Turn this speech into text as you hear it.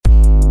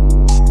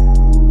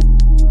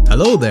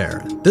Hello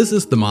there, this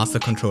is the Master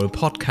Control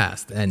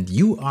podcast, and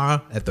you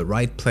are at the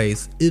right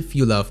place if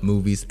you love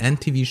movies and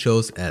TV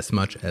shows as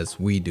much as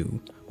we do.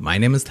 My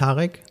name is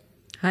Tarek.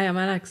 Hi, I'm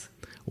Alex.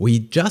 We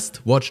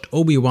just watched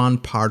Obi-Wan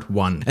Part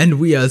 1, and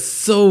we are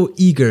so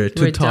eager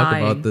to talk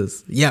about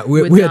this. Yeah,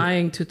 we're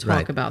dying to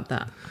talk about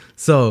that.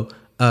 So,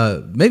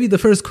 maybe the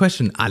first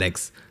question,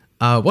 Alex,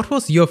 what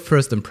was your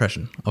first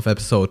impression of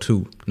episode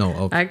 2?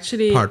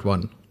 Part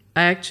 1?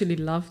 I actually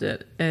loved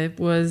it. It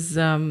was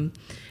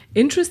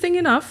interesting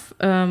enough.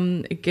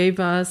 It gave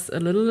us a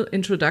little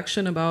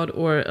introduction about,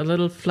 or a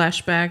little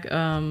flashback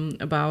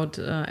about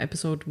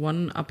episode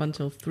 1 up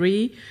until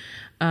 3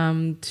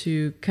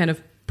 to kind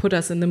of put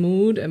us in the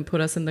mood and put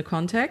us in the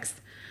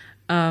context.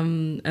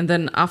 And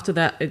then after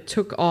that, it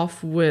took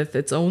off with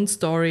its own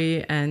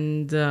story.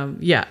 And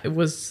it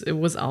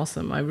was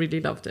awesome. I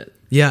really loved it.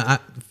 Yeah,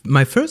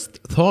 my first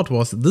thought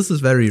was this is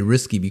very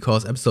risky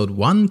because episode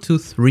 1 to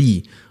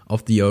 3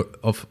 of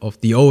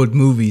the old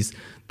movies,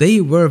 they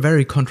were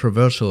very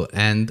controversial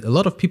and a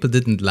lot of people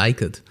didn't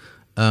like it.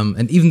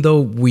 And even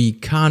though we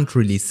can't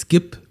really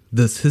skip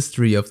this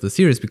history of the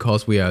series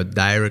because we are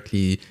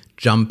directly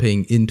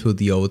jumping into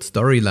the old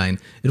storyline,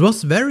 it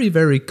was very,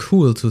 very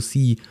cool to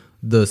see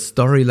the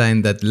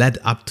storyline that led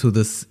up to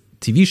this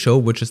TV show,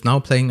 which is now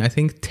playing, I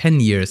think,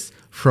 10 years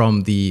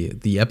from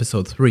the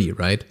episode 3,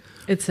 right?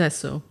 It says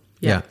so.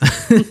 Yeah.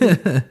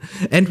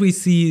 And we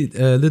see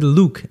little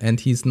Luke,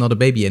 and he's not a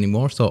baby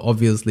anymore. So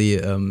obviously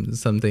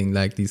something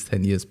like these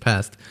 10 years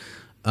passed.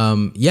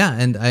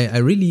 And I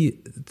really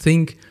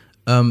think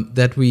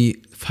that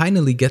we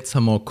finally get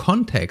some more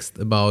context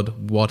about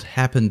what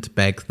happened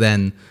back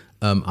then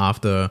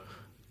after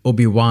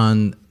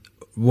Obi-Wan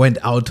went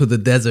out to the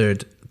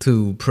desert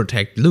to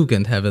protect Luke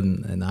and have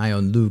an eye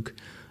on Luke.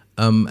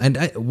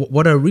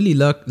 What I really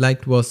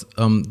liked was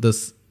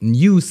this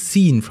new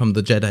scene from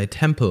the Jedi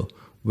Temple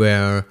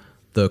where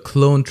the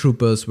clone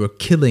troopers were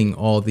killing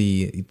all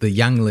the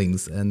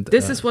younglings. And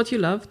this is what you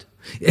loved?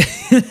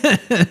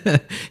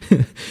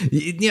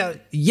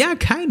 yeah,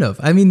 kind of.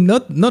 I mean,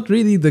 not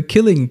really the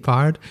killing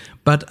part,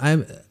 but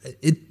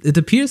it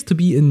appears to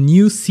be a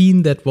new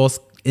scene that was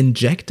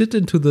injected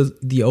into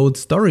the old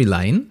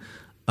storyline.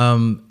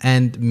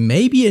 And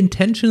maybe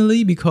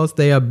intentionally because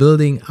they are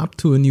building up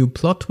to a new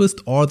plot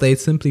twist, or they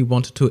simply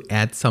wanted to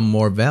add some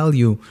more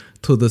value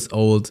to this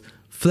old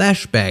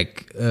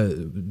flashback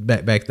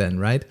back then,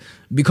 right?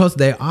 Because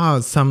there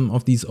are some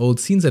of these old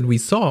scenes, and we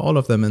saw all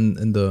of them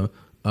in the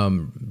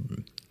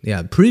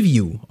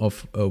preview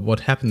of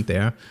what happened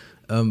there.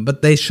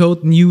 But they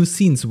showed new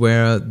scenes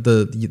where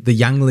the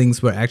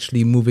younglings were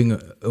actually moving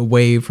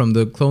away from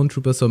the clone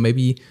troopers. So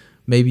maybe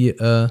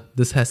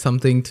this has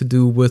something to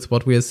do with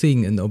what we are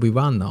seeing in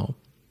Obi-Wan now.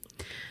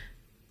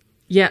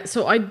 Yeah,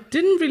 so I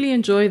didn't really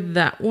enjoy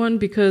that one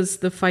because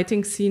the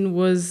fighting scene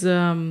was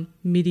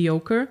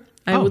mediocre,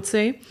 I would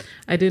say.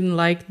 I didn't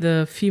like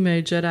the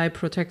female Jedi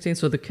protecting,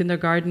 so the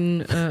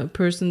kindergarten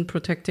person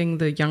protecting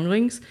the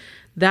younglings.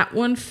 That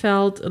one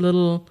felt a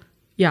little,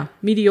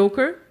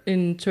 mediocre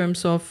in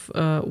terms of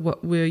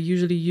what we're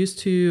usually used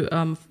to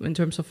in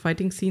terms of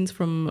fighting scenes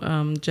from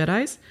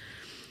Jedis.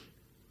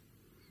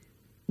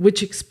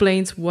 Which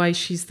explains why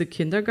she's the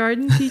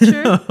kindergarten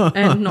teacher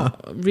and not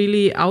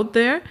really out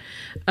there.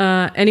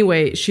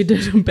 Anyway, she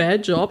did a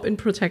bad job in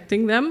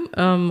protecting them.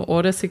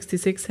 Order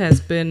 66 has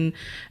been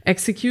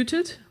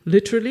executed,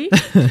 literally.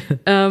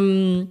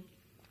 They're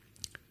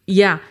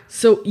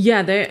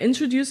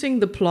introducing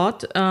the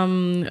plot,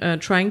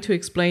 trying to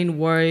explain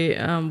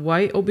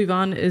why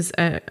Obi-Wan is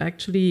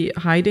actually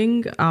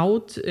hiding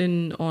out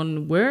on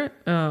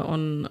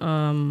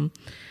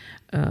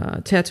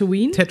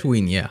Tatooine.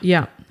 Tatooine, yeah.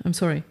 Yeah, I'm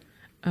sorry.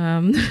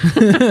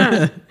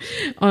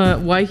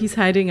 Why he's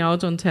hiding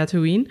out on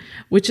Tatooine,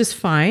 which is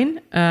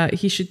fine.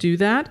 He should do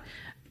that.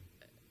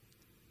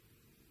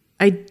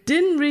 I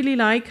didn't really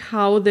like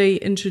how they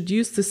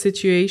introduced the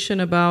situation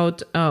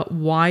about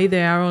why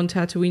they are on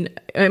Tatooine.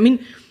 I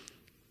mean,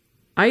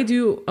 I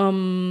do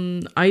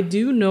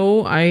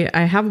know. I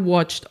have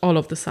watched all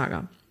of the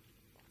saga.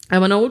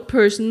 I'm an old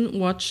person who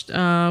watched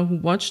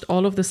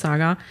all of the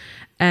saga.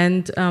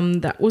 And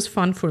that was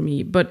fun for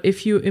me. But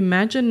if you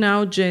imagine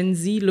now Gen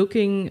Z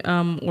looking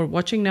or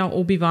watching now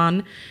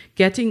Obi-Wan,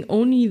 getting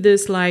only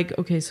this like,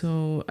 okay,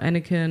 so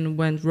Anakin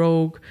went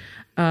rogue,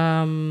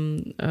 Padme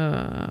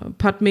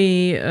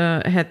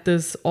had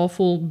this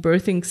awful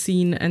birthing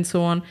scene and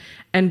so on,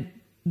 and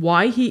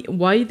why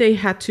they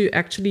had to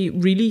actually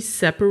really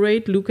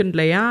separate Luke and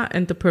Leia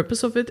and the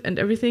purpose of it and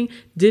everything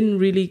didn't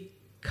really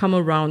come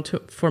around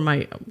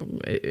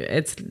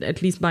it's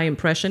at least my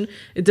impression.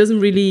 It doesn't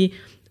really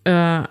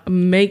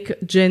make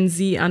Gen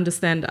Z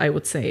understand, I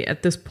would say,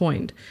 at this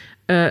point.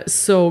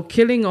 So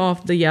killing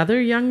off the other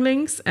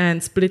younglings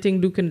and splitting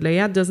Luke and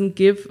Leia doesn't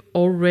give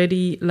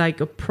already like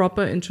a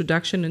proper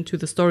introduction into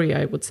the story,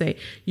 I would say.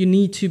 You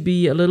need to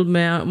be a little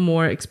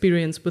more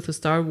experienced with the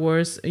Star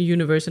Wars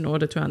universe in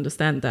order to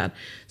understand that.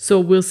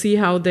 So we'll see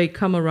how they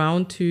come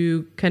around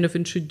to kind of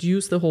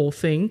introduce the whole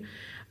thing.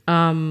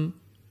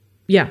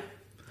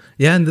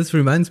 Yeah, and this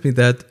reminds me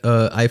that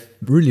I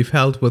really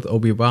felt with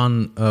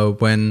Obi-Wan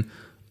when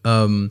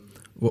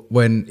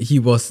he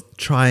was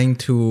trying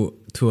to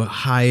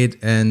hide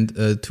and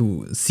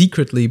to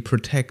secretly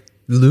protect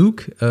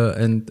Luke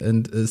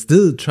and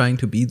still trying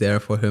to be there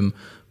for him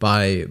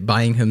by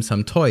buying him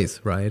some toys,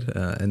 right?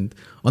 And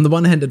on the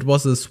one hand, it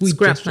was a sweet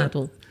Scrap gesture.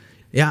 metal.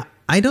 Yeah,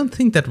 I don't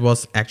think that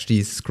was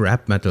actually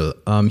scrap metal.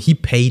 He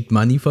paid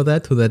money for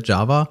that to that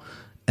Java.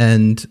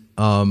 And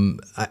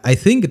I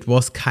think it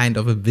was kind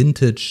of a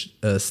vintage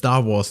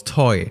Star Wars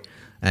toy.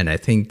 And I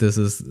think this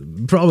is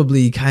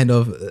probably kind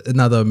of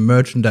another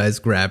merchandise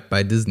grab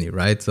by Disney,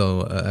 right?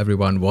 So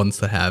everyone wants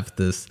to have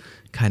this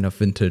kind of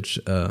vintage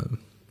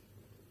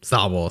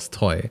Star Wars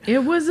toy.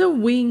 It was a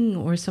wing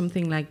or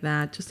something like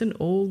that. Just an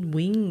old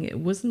wing. It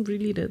wasn't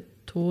really the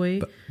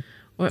toy.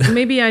 Or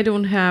maybe I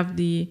don't have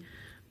the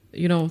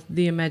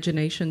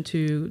imagination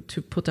to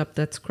put up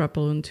that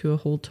scrapple into a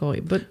whole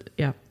toy. But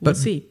yeah, we'll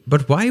see.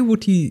 But why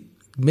would he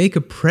make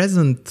a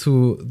present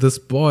to this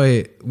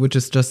boy, which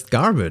is just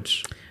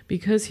garbage?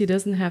 Because he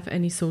doesn't have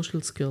any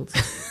social skills.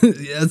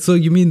 Yeah, so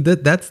you mean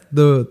that's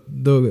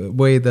the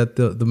way that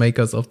the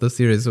makers of the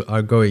series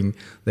are going?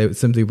 They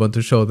simply want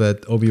to show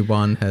that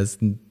Obi-Wan has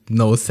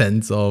no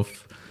sense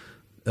of.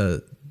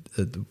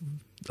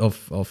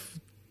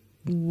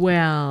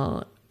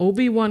 Well,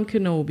 Obi-Wan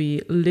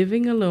Kenobi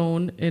living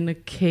alone in a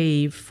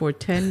cave for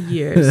 10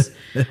 years.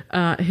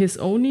 His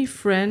only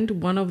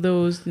friend, one of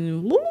those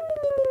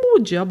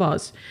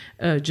Javas,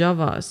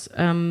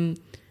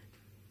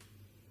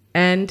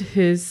 and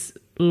his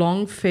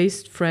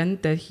long-faced friend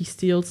that he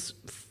steals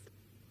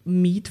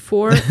meat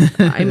for.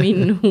 I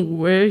mean,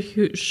 where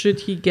should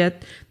he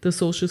get the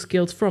social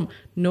skills from?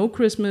 No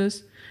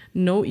Christmas,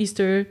 no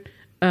Easter,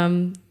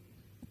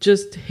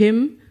 just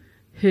him,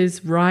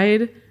 his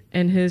ride,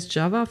 and his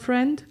Java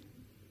friend.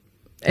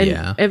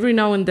 And every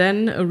now and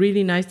then, a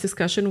really nice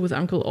discussion with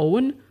Uncle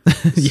Owen.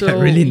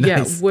 Really nice.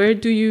 Yeah, where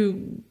do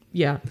you...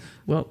 Yeah,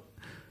 well...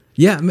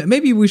 Yeah,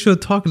 maybe we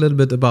should talk a little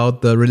bit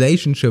about the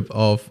relationship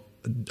of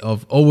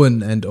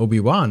Owen and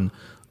Obi-Wan.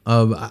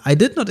 I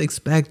did not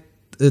expect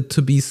it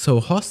to be so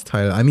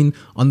hostile. I mean,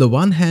 on the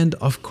one hand,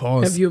 of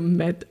course... Have you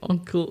met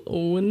Uncle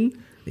Owen?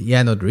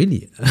 Yeah, not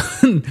really.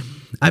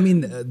 I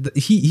mean,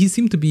 he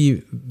seemed to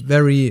be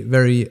very,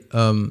 very,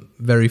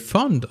 very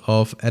fond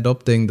of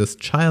adopting this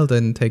child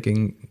and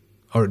taking...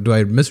 Or do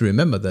I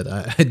misremember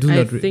that? I do not...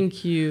 I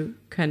think you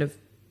kind of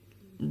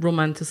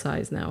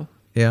romanticize now.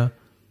 Yeah.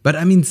 But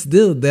I mean,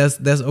 still,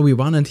 there's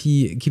Obi-Wan and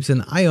he keeps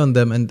an eye on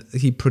them and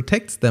he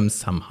protects them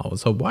somehow.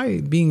 So why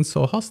being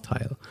so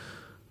hostile?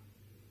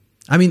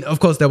 I mean,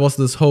 of course, there was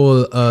this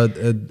whole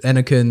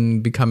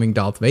Anakin becoming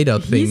Darth Vader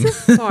thing.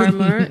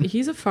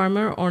 He's a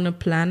farmer on a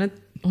planet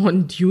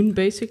on Dune,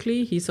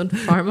 basically. He's a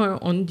farmer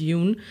on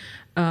Dune,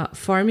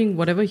 farming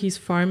whatever he's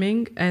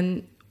farming.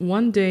 And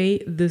one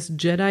day, this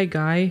Jedi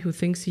guy who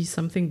thinks he's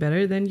something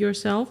better than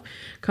yourself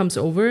comes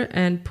over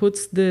and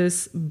puts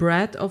this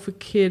brat of a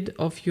kid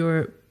of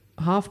your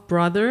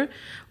half-brother,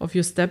 of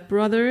your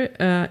stepbrother,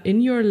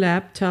 in your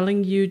lap,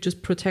 telling you,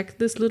 just protect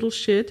this little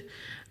shit.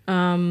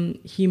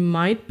 He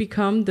might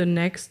become the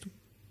next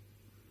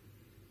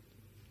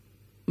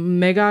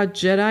mega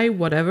Jedi,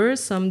 whatever,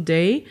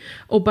 someday.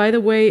 Oh, by the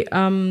way,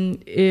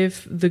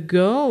 if the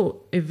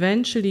girl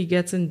eventually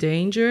gets in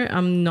danger,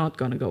 I'm not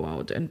going to go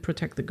out and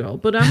protect the girl,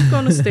 but I'm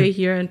going to stay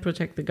here and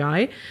protect the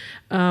guy.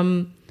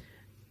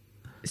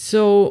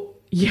 So,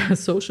 yeah,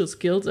 social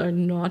skills are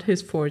not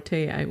his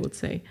forte, I would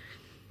say.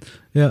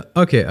 Yeah,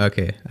 okay,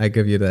 I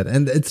give you that.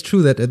 And it's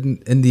true that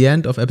in the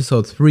end of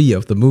episode 3,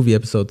 of the movie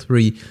episode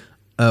 3,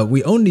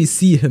 we only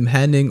see him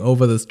handing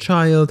over this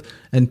child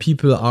and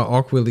people are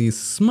awkwardly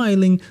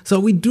smiling. So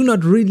we do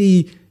not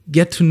really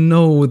get to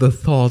know the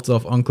thoughts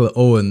of Uncle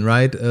Owen,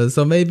 right?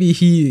 So maybe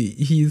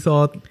he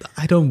thought,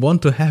 I don't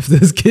want to have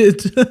this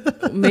kid.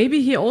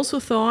 Maybe he also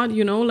thought,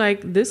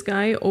 like this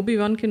guy,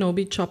 Obi-Wan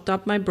Kenobi, chopped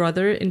up my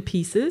brother in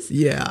pieces.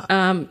 Yeah.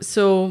 And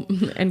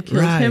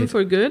killed him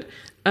for good.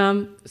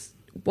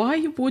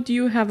 Why would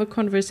you have a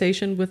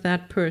conversation with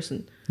that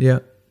person? Yeah.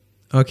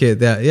 Okay,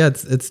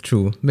 it's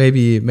true.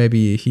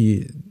 Maybe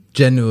he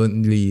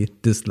genuinely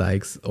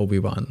dislikes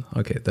Obi-Wan.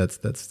 Okay, that's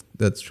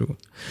true.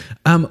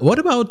 What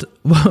about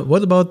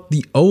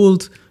the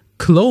old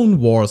Clone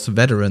Wars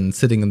veteran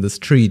sitting in the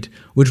street,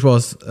 which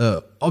was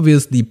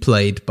obviously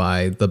played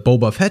by the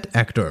Boba Fett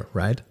actor,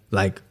 right?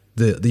 Like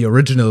the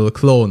original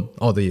clone,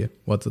 or the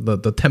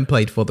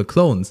template for the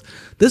clones.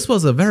 This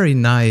was a very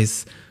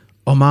nice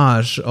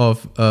homage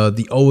of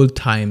the old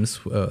times,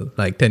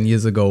 like 10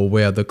 years ago,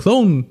 where the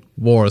Clone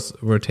Wars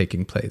were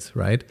taking place,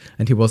 right?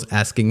 And he was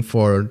asking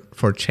for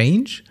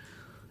change.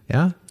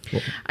 Yeah.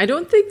 I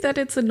don't think that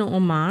it's an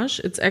homage.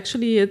 It's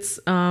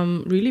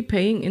really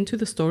paying into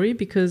the story,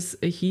 because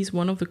he's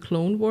one of the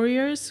clone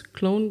warriors,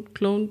 clone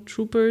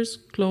troopers,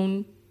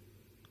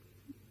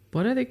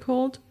 what are they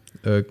called?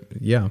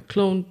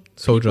 Clone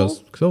soldiers,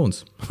 people?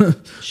 Clones.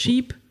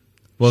 Sheep.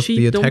 Was sheep.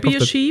 The attack don't be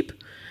of a sheep.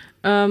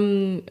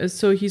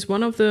 So he's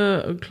one of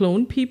the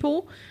clone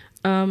people.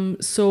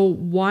 So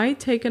why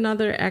take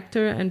another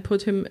actor and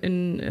put him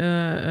in,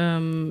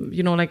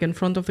 like in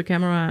front of the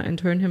camera and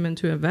turn him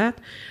into a vet?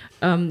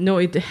 No,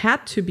 it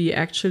had to be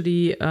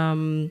actually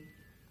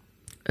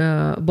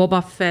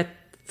Boba Fett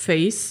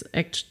face.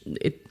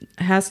 It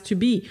has to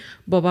be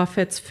Boba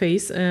Fett's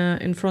face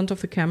in front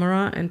of the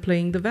camera and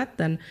playing the vet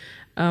then.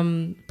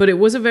 But it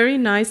was a very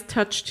nice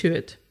touch to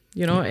it.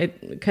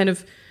 It kind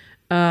of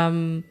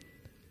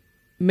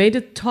made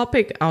a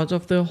topic out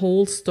of the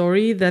whole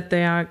story that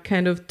they are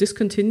kind of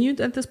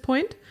discontinued at this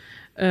point.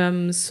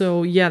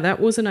 That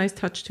was a nice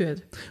touch to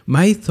it.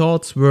 My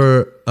thoughts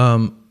were,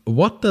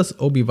 what does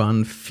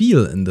Obi-Wan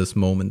feel in this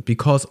moment?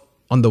 Because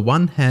on the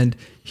one hand,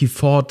 he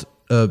fought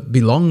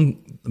besides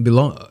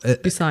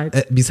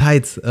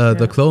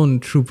the clone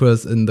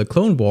troopers in the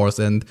Clone Wars,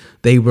 and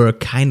they were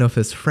kind of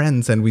his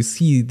friends, and we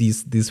see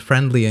these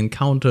friendly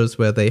encounters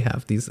where they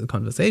have these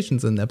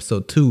conversations in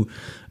episode 2.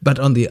 But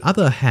on the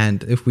other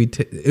hand, if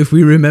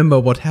we remember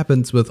what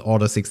happens with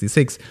Order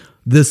 66,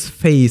 this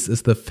face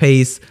is the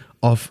face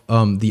of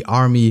the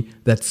army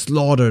that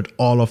slaughtered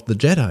all of the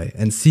Jedi,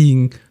 and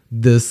seeing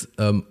this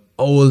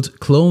old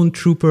clone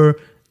trooper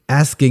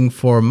asking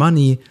for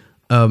money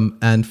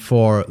and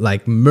for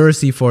like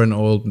mercy for an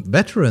old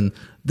veteran,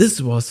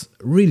 this was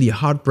really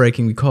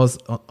heartbreaking, because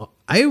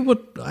I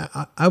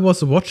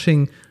was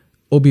watching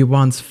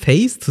Obi-Wan's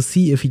face to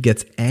see if he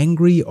gets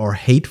angry or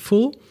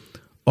hateful,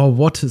 or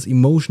what his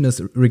emotion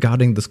is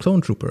regarding this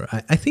clone trooper.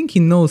 I think he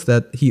knows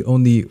that he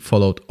only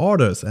followed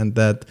orders and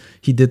that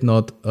he did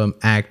not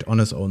act on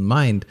his own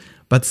mind,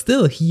 but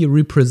still he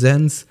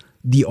represents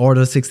the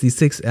Order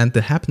 66 and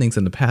the happenings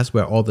in the past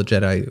where all the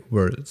Jedi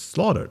were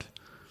slaughtered.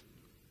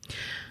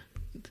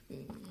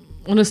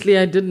 Honestly,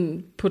 I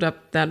didn't put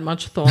up that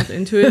much thought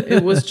into it.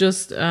 It was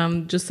just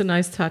a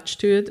nice touch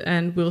to it,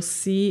 and we'll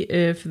see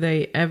if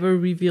they ever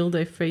reveal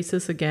their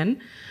faces again.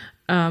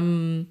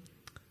 Didn't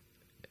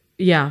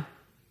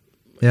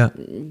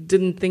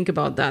think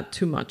about that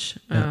too much,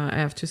 I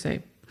have to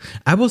say.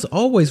 I was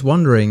always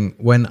wondering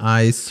when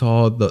I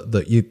saw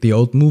the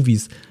old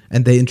movies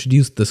and they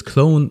introduced the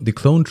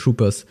clone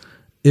troopers,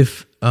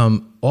 if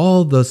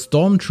all the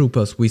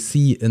stormtroopers we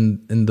see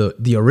in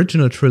the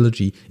original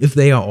trilogy, if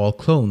they are all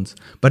clones.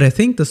 But I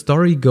think the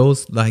story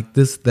goes like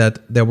this, that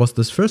there was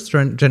this first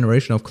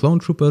generation of clone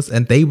troopers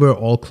and they were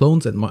all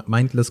clones and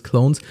mindless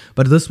clones,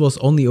 but this was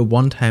only a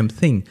one-time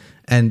thing.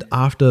 And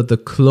after the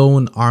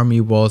clone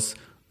army was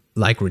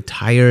like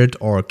retired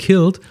or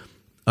killed,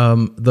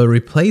 the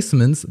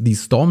replacements,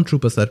 these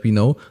stormtroopers that we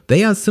know,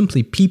 they are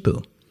simply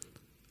people,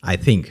 I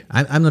think.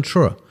 I'm not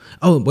sure.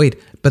 Oh, wait.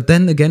 But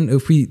then again,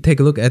 if we take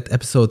a look at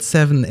episode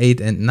 7,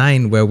 8, and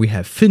 9, where we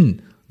have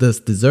Finn, this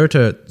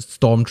deserter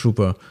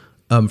stormtrooper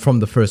from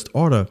the First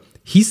Order,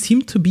 he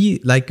seemed to be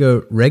like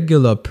a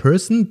regular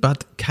person,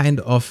 but kind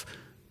of,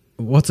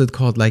 what's it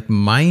called, like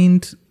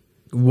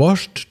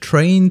mind-washed,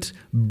 trained,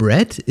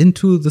 bred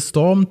into the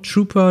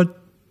stormtrooper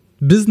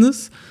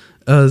business.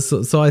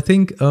 So I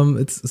think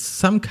it's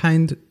some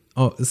kind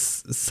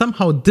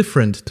somehow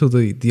different to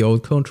the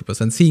old clone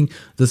troopers, and seeing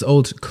this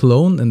old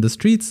clone in the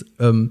streets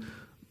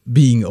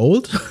being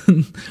old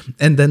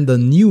and then the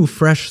new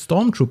fresh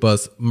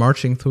stormtroopers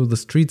marching through the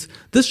streets,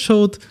 this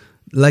showed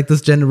like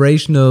this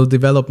generational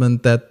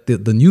development, that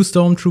the new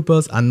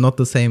stormtroopers are not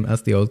the same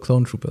as the old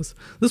clone troopers.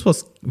 This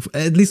was,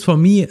 at least for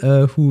me,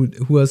 who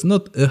was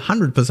not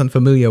 100%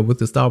 familiar with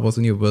the Star Wars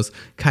universe,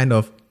 kind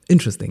of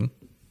interesting.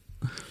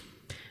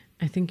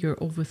 I think you're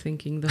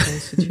overthinking the whole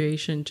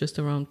situation just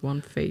around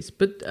one face.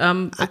 But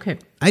okay.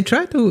 I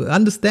try to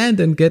understand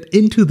and get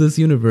into this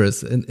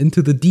universe and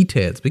into the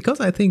details, because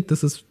I think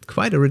this is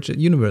quite a rich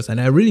universe and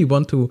I really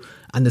want to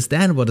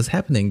understand what is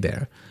happening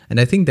there. And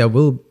I think there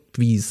will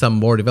be some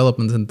more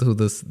developments into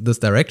this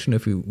direction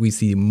if we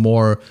see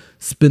more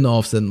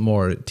spin-offs and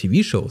more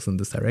TV shows in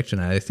this direction.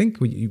 And I think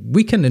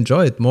we can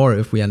enjoy it more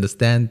if we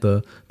understand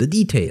the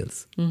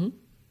details. Mm-hmm.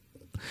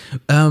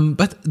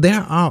 But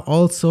there are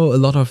also a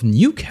lot of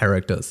new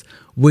characters,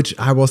 which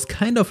I was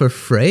kind of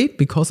afraid,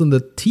 because in the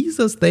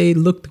teasers they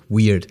looked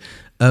weird.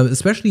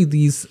 Especially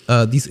these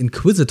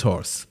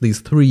Inquisitors, these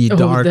three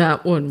dark... Oh,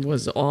 that one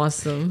was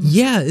awesome.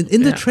 Yeah,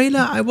 in the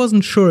trailer I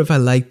wasn't sure if I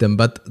liked them,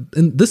 but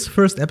in this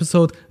first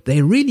episode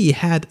they really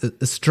had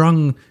a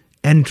strong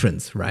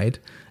entrance, right?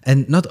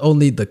 And not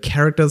only the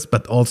characters,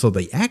 but also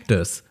the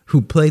actors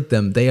who played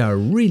them, they are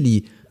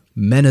really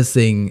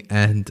menacing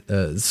and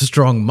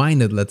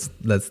strong-minded, let's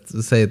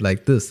say it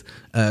like this.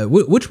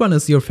 Which one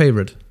is your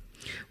favorite?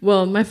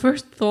 Well, my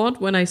first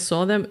thought when I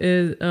saw them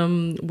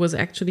was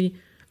actually,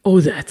 oh,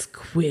 that's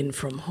Quinn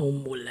from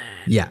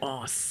Homeland. Yeah.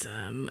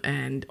 Awesome.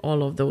 And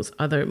all of those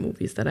other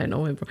movies that I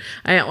know him from.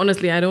 I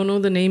don't know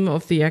the name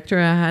of the actor.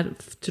 I had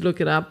to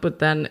look it up, but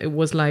then it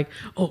was like,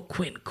 oh,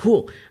 Quinn,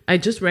 cool. I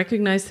just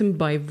recognized him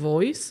by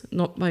voice,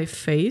 not by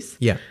face.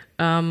 Yeah.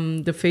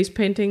 The face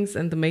paintings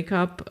and the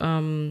makeup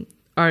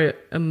are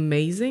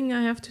amazing,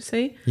 I have to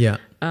say. Yeah.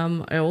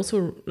 I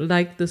also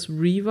like this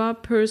Reva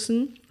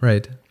person.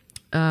 Right.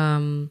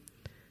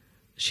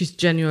 She's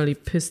genuinely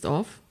pissed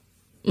off.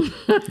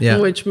 Yeah.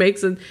 which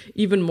makes it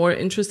even more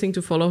interesting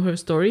to follow her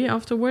story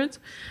afterwards.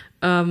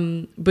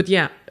 But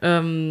yeah,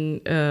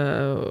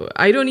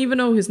 I don't even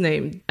know his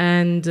name.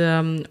 And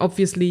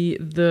obviously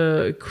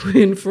the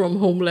queen from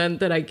Homeland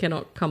that I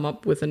cannot come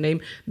up with a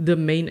name, the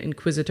main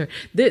Inquisitor.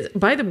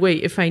 By the way,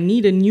 if I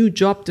need a new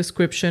job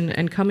description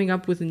and coming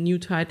up with a new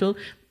title,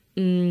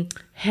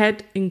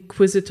 head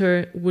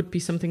Inquisitor would be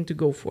something to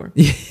go for.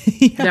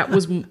 Yeah. That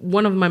was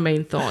one of my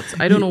main thoughts.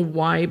 I don't know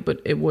why,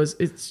 but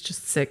it's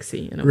just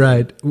sexy. In a way.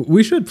 Right.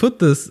 We should put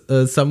this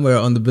somewhere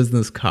on the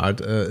business card.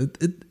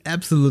 It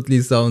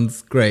absolutely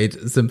sounds great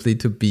simply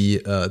to be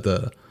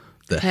the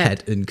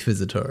head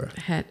Inquisitor.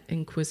 Head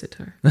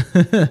Inquisitor.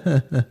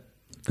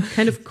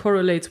 Kind of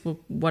correlates with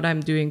what I'm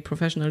doing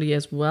professionally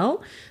as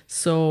well.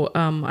 So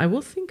I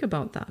will think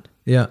about that.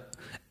 Yeah.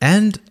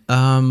 And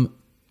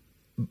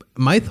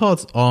my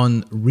thoughts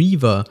on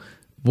Reva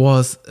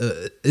was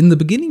in the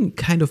beginning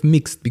kind of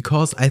mixed,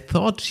 because I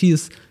thought she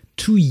is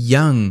too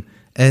young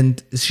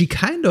and she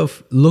kind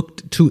of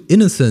looked too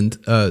innocent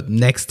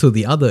next to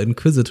the other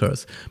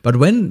Inquisitors. But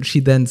when she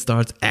then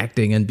starts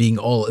acting and being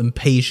all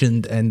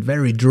impatient and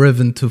very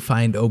driven to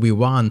find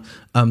Obi-Wan,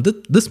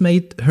 this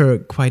made her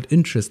quite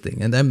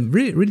interesting. And I'm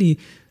really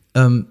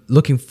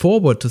looking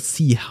forward to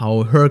see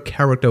how her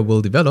character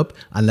will develop,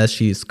 unless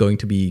she's going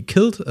to be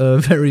killed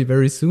very,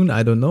 very soon.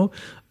 I don't know.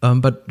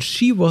 But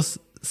she was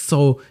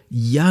so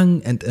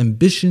young and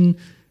ambition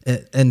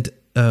and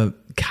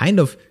kind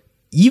of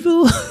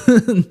evil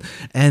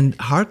and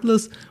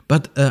heartless.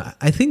 But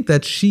I think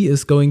that she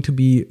is going to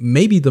be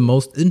maybe the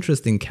most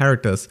interesting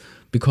characters,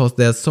 because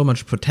there's so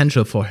much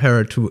potential for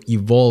her to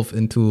evolve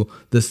into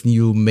this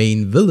new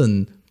main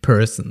villain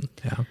person.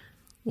 Yeah.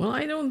 Well,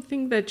 I don't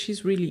think that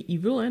she's really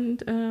evil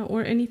and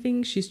or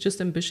anything. She's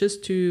just ambitious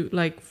to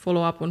like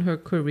follow up on her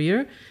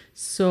career.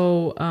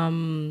 So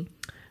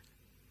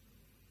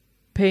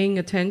paying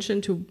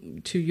attention to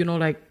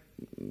like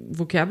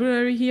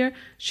vocabulary here.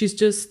 She's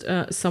just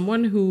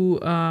someone who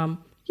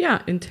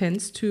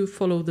intends to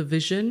follow the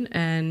vision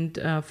and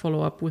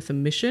follow up with a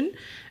mission,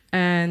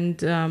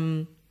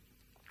 and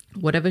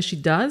whatever she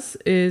does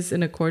is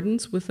in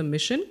accordance with the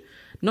mission,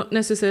 not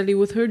necessarily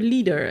with her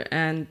leader.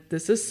 And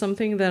this is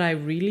something that I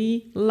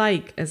really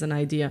like as an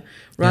idea.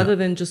 Rather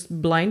than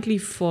just blindly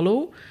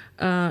follow,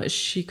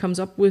 she comes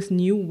up with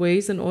new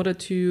ways in order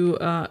to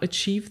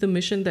achieve the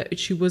mission that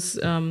she was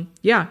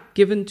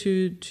given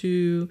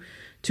to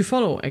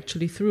follow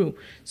actually through.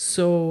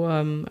 So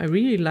I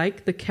really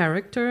like the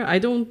character. I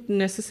don't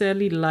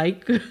necessarily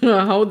like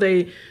how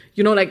they,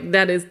 like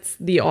that is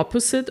the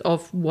opposite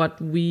of what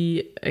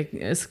we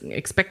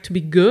expect to be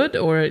good,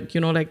 or,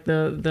 like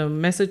the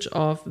message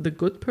of the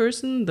good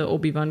person, the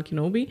Obi-Wan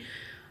Kenobi.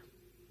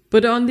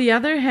 But on the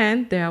other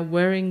hand, they are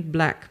wearing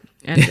black.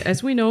 And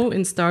as we know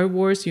in Star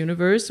Wars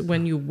universe,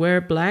 when you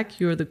wear black,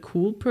 you're the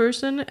cool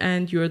person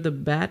and you're the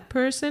bad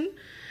person.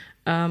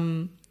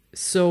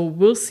 So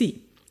we'll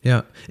see.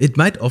 Yeah, it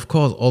might, of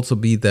course, also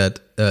be that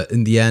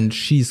in the end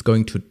she's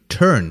going to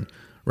turn,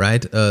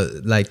 right?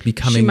 Like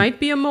becoming. She might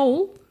be a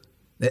mole.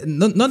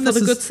 Not for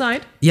the good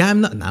side. Yeah, I'm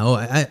not now.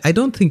 I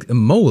don't think a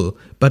mole,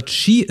 but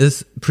she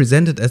is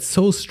presented as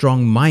so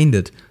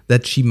strong-minded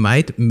that she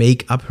might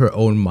make up her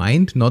own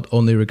mind, not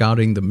only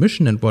regarding the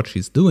mission and what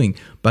she's doing,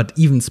 but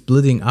even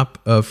splitting up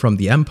from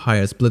the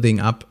Empire, splitting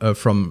up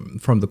from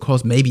the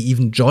cause, maybe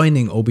even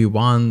joining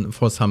Obi-Wan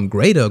for some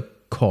greater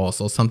cause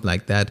or something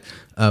like that.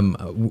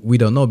 We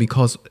don't know,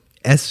 because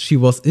as she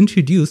was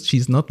introduced,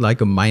 she's not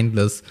like a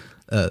mindless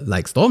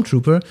like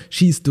stormtrooper.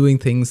 She's doing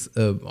things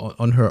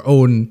on her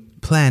own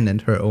plan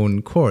and her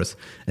own course.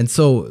 And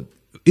so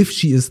if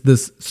she is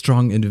this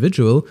strong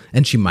individual,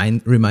 and she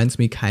reminds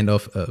me kind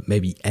of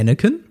maybe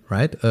Anakin,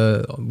 right?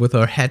 With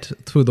her head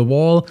through the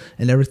wall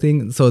and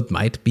everything. So it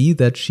might be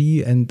that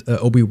she and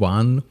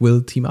Obi-Wan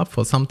will team up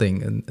for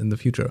something in the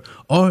future.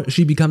 Or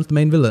she becomes the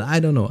main villain.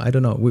 I don't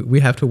know. We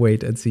have to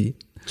wait and see.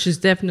 She's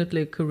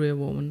definitely a career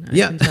woman. I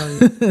can tell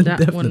you. That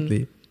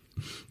definitely.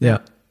 Yeah.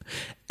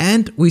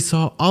 And we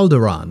saw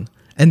Alderaan.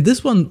 And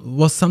this one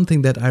was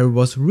something that I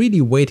was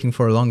really waiting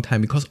for a long time,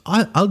 because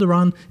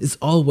Alderaan is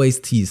always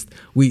teased.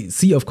 We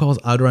see, of course,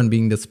 Alderaan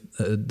being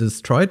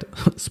destroyed.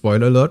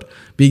 Spoiler alert!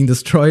 Being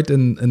destroyed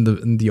in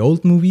the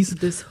old movies.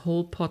 This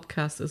whole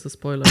podcast is a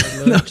spoiler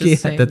alert.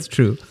 Just saying. That's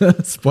true.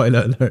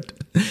 Spoiler alert.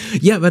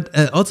 Yeah, but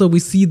also we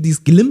see these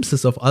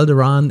glimpses of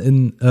Alderaan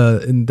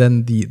in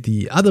then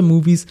the other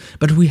movies,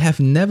 but we have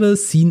never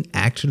seen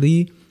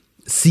actually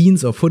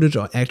scenes or footage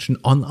or action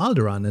on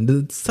Alderaan, and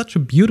it's such a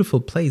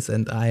beautiful place,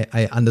 and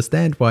I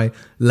understand why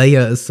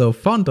Leia is so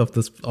fond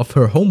of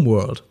her home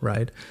world,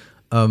 right?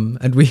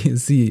 And we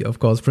see, of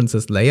course,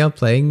 Princess Leia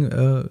playing,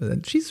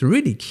 and she's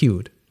really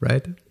cute,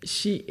 right?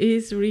 She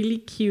is really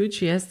cute.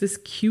 She has this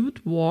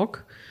cute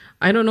walk.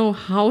 I don't know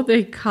how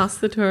they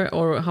casted her,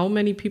 or how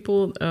many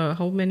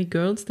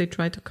girls they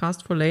tried to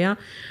cast for Leia.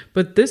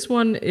 But this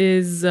one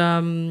is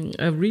a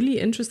really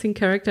interesting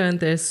character,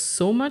 and there's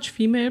so much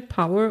female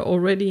power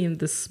already in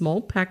this small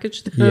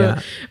package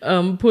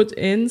put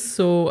in.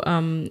 So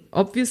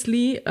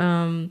obviously,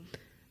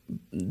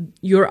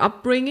 your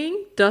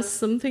upbringing does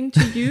something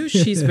to you.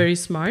 She's very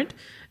smart.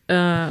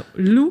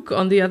 Luke,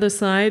 on the other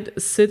side,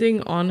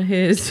 sitting on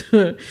his,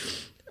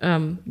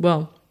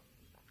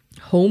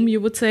 home, you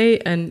would say,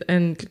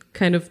 and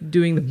kind of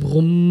doing the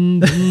brum,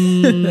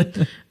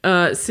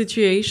 brum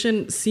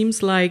situation,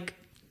 seems like,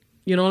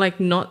 like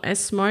not as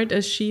smart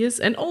as she is.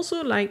 And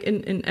also like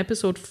in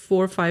episode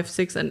 4, 5,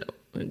 6, and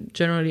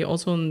generally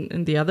also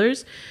in the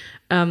others,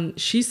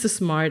 she's the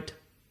smart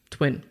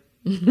twin.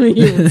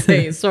 You would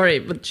say, sorry,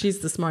 but she's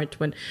the smart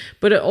twin.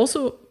 But it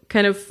also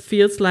kind of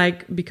feels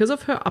like, because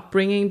of her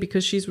upbringing,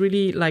 because she's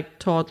really like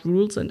taught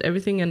rules and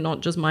everything, and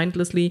not just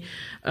mindlessly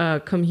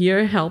come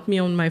here, help me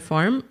on my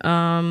farm,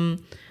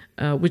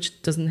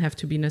 which doesn't have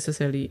to be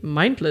necessarily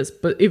mindless,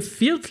 but it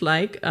feels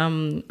like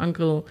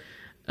Uncle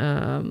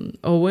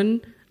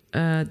Owen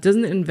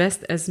doesn't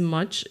invest as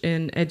much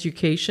in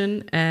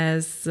education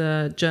as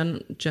Senator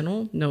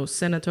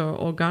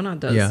Organa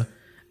does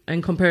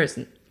in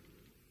comparison.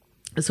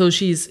 So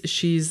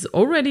she's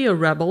already a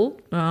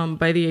rebel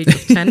by the age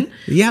of 10.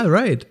 Yeah,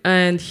 right.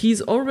 And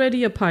he's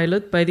already a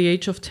pilot by the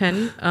age of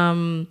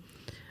 10.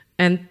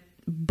 And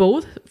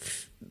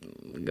both,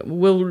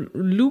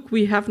 Luke,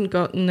 we haven't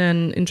gotten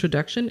an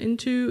introduction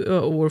into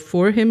or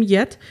for him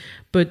yet,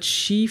 but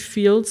she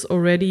feels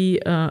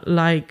already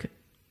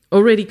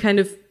already kind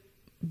of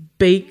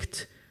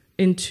baked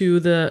into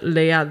the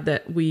Leia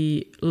that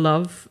we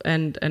love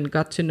and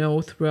got to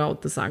know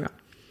throughout the saga.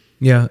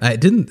 Yeah,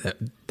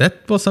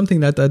 that was something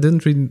that I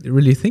didn't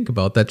really think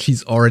about, that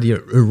she's already a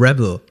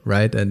rebel,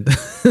 right? And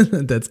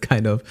that's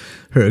kind of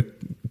her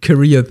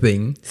career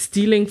thing.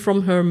 Stealing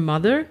from her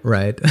mother.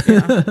 Right.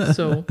 Yeah,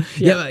 so,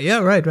 yeah.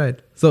 Yeah,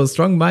 right. So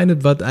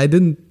strong-minded, but I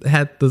didn't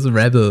had this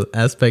rebel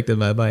aspect in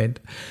my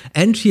mind.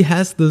 And she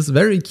has this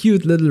very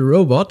cute little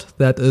robot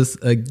that is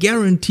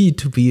guaranteed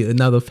to be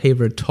another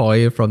favorite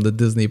toy from the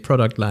Disney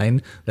product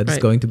line that is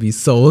going to be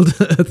sold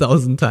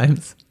 1,000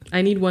 times.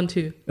 I need one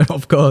too.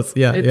 Of course,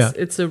 yeah.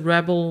 It's a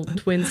Rebel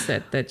twin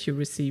set that you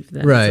receive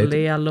then. Right. It's a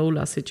Leia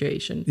Lola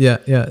situation. Yeah.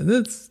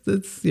 That's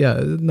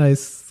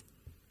nice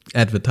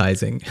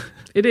advertising.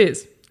 It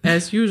is,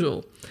 as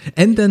usual.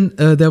 And then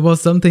there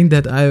was something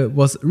that I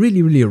was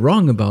really, really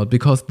wrong about,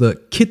 because the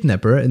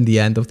kidnapper in the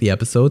end of the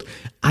episode,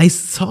 I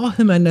saw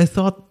him and I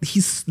thought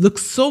he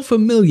looks so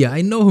familiar.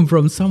 I know him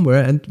from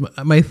somewhere, and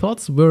my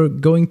thoughts were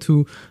going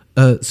to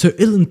Sir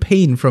Ilan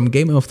Payne from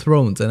Game of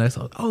Thrones, and I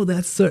thought, oh,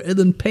 that's Sir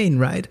Ilan Payne,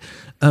 right?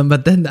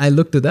 But then I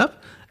looked it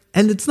up,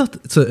 and it's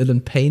not Sir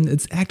Ilan Payne.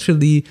 It's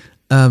actually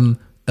I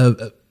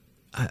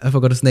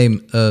forgot his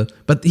name,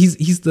 but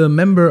he's the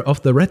member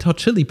of the Red Hot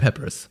Chili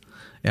Peppers.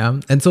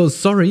 Yeah, and so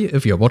sorry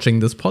if you're watching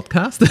this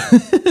podcast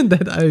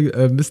that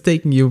I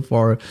mistaken you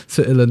for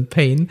Sir Ilan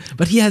Payne,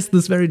 but he has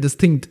this very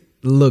distinct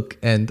look,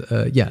 and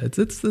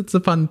it's a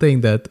fun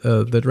thing that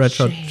that Red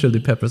Hot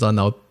Chili Peppers are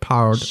now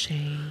part.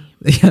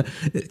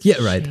 Yeah,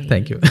 right. Shame.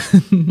 Thank you.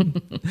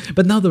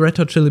 But now the Red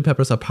Hot Chili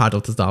Peppers are part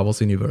of the Star Wars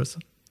universe.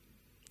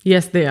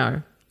 Yes, they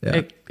are.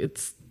 Yeah.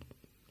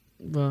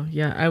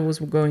 I was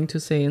going to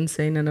say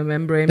Insane in a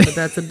Membrane, but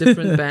that's a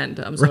different band.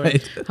 I'm sorry.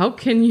 Right. How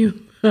can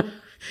you?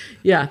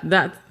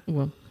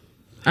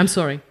 I'm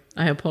sorry.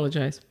 I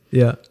apologize.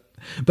 Yeah,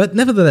 but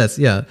nevertheless,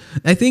 yeah,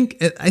 I think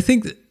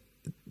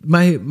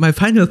my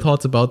final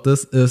thoughts about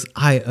this is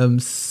I am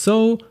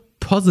so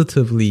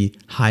positively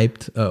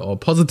hyped or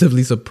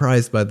positively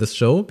surprised by this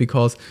show,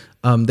 because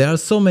there are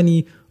so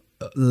many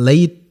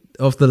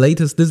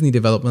latest Disney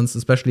developments,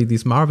 especially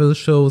these Marvel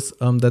shows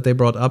that they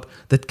brought up,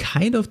 that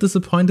kind of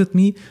disappointed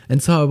me.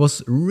 And so I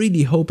was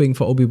really hoping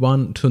for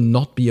Obi-Wan to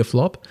not be a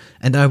flop,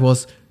 and I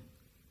was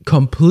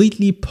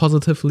completely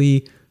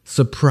positively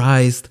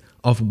surprised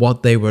of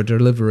what they were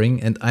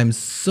delivering, and I'm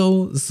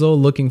so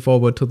looking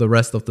forward to the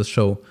rest of the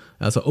show.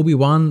 So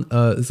Obi-Wan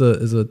is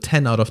a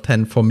 10 out of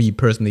 10 for me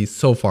personally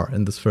so far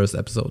in this first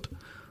episode.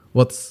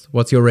 What's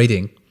your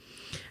rating?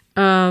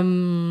 I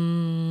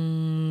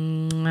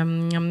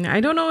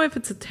don't know if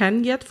it's a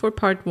 10 yet for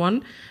part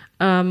 1.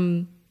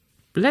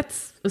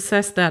 Let's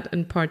assess that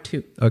in part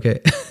 2.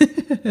 Okay.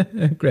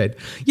 Great.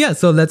 Yeah,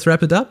 so let's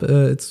wrap it up.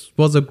 It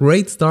was a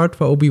great start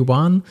for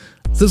Obi-Wan.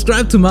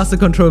 Subscribe to Master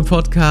Control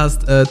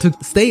Podcast to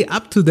stay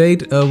up to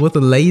date with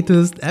the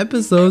latest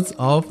episodes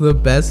of the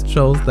best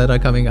shows that are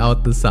coming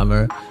out this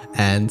summer.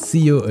 And see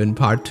you in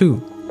part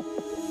 2.